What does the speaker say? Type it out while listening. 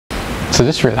So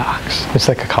just relax. It's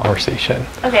like a conversation.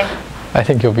 Okay. I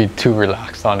think you'll be too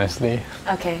relaxed, honestly.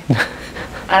 Okay.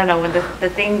 I don't know, when the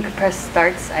thing press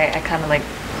starts, I kind of like...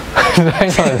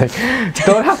 I know, like,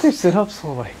 don't have to sit up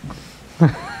so like... I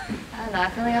don't know, I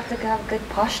feel like I have to have good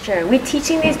posture. We're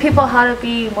teaching these people how to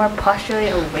be more posturally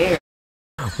aware.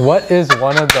 What is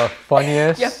one of the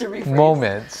funniest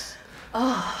moments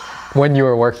when you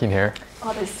were working here?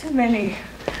 Oh, there's too many.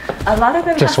 A lot of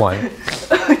them just one.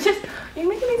 You're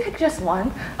making me pick just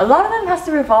one. A lot of them has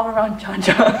to revolve around John.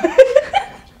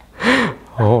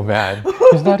 Oh man,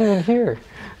 he's not even here.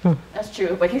 That's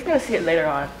true, but he's gonna see it later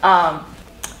on.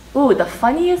 Ooh, the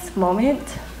funniest moment.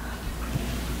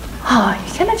 Oh,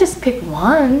 you cannot just pick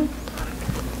one.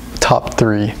 Top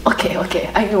 3. Okay,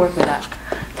 I can work with that.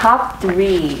 Top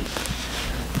 3.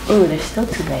 Ooh, there's still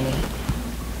too many.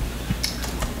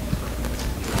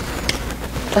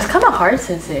 That's kind of hard,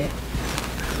 Sensei.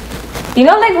 You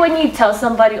know, like when you tell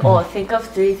somebody, oh, think of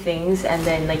 3 things, and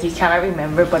then like you cannot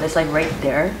remember, but it's like right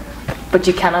there, but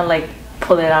you cannot like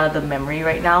pull it out of the memory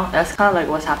right now. That's kind of like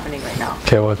what's happening right now.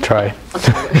 Okay, we'll try.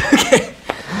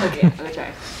 Okay, I'm gonna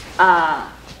try.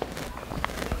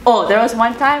 Oh, there was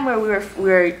one time where we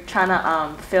were trying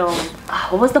to film.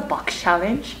 What was the box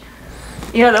challenge?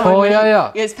 You know the one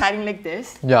where he was padding like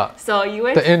this? Yeah. So you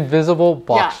were... The invisible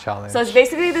box challenge. So it's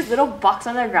basically this little box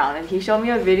on the ground, and he showed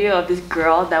me a video of this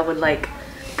girl that would like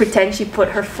pretend she put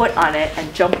her foot on it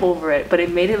and jump over it, but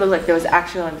it made it look like there was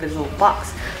actually an invisible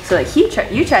box. So like you tried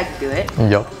to do it.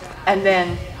 Yep. And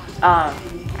then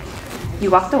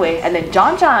you walked away, and then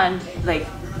John like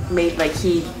made like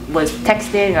he was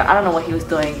texting, or I don't know what he was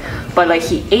doing, but like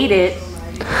he ate it.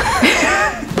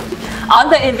 On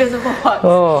the invisible box.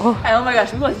 And oh my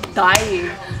gosh, we were dying.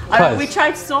 We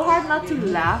tried so hard not to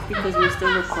laugh because we were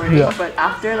still recording, but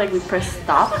after like we pressed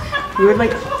stop, we were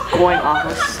like going off. It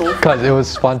was so funny. Because it was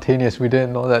spontaneous. We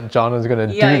didn't know that John was gonna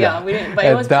do that. Yeah, we didn't. But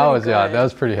it was that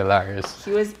was pretty hilarious.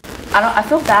 He was. I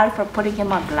feel bad for putting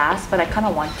him on blast, but I kind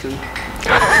of want to.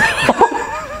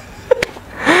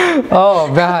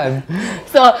 Oh man.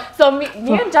 So me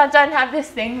and John have this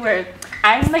thing where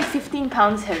I'm like 15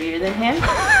 pounds heavier than him.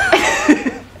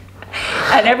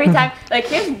 And every time, like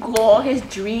his goal, his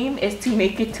dream is to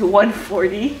make it to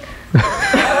 140.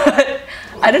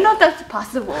 I don't know if that's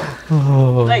possible.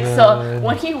 Oh, like man. So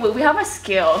when we have a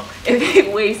scale, if he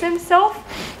weighs himself,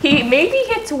 he maybe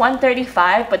hits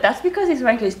 135, but that's because he's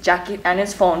wearing his jacket and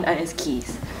his phone and his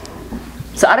keys.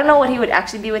 So I don't know what he would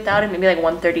actually be without it, maybe like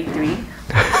 133.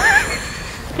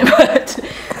 but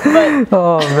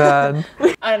oh man.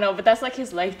 I don't know, but that's like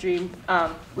his life dream.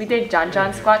 We did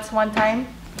John squats one time,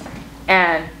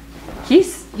 and he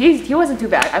wasn't too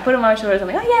bad. I put him on my shoulders. I'm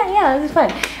like, oh yeah, this is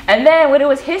fun. And then when it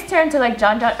was his turn to like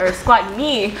John or squat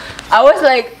me, I was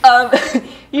like,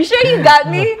 you sure you got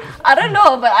me? I don't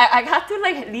know, but I had to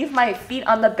like leave my feet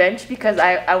on the bench because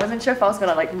I wasn't sure if I was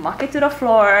gonna like muck it to the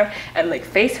floor and like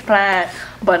face plant.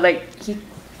 But like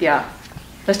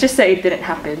let's just say it didn't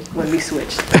happen when we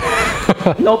switched.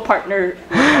 No partner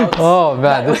workouts. Oh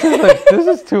man, this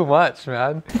is too much,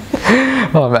 man.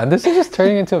 Oh man, this is just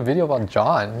turning into a video about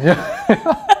John.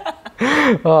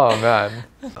 Oh man.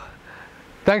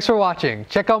 Thanks for watching.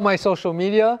 Check out my social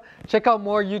media. Check out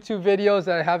more YouTube videos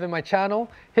that I have in my channel.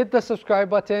 Hit the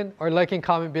subscribe button or like and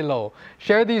comment below.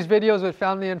 Share these videos with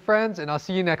family and friends, and I'll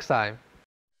see you next time.